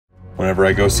Whenever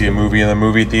I go see a movie in the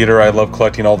movie theater, I love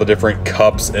collecting all the different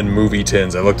cups and movie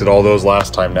tins. I looked at all those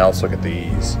last time, now let's look at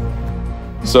these.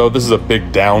 So this is a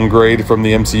big downgrade from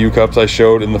the MCU cups I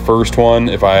showed in the first one.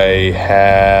 If I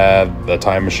had the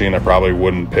time machine, I probably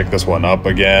wouldn't pick this one up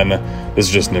again. This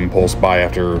is just an impulse buy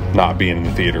after not being in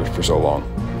the theater for so long.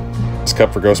 This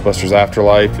cup for Ghostbusters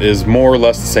Afterlife is more or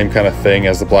less the same kind of thing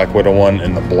as the Black Widow one,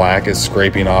 and the black is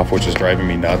scraping off, which is driving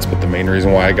me nuts. But the main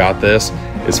reason why I got this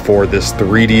is for this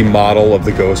 3D model of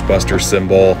the Ghostbusters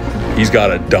symbol. He's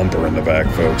got a dumper in the back,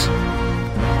 folks.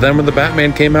 Then when the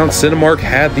Batman came out, Cinemark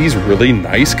had these really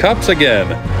nice cups again.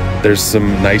 There's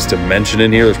some nice dimension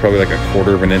in here. There's probably like a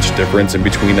 1/4 inch difference in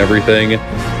between everything.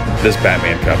 This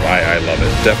Batman cup, I love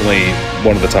it. Definitely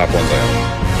one of the top ones I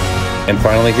own. And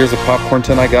finally, here's a popcorn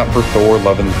tin I got for Thor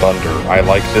Love and Thunder. I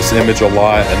like this image a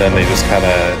lot, and then they just kind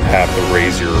of have the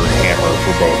razor hammer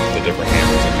for both the different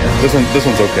hammers in here. This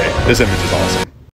one's okay. This image is awesome.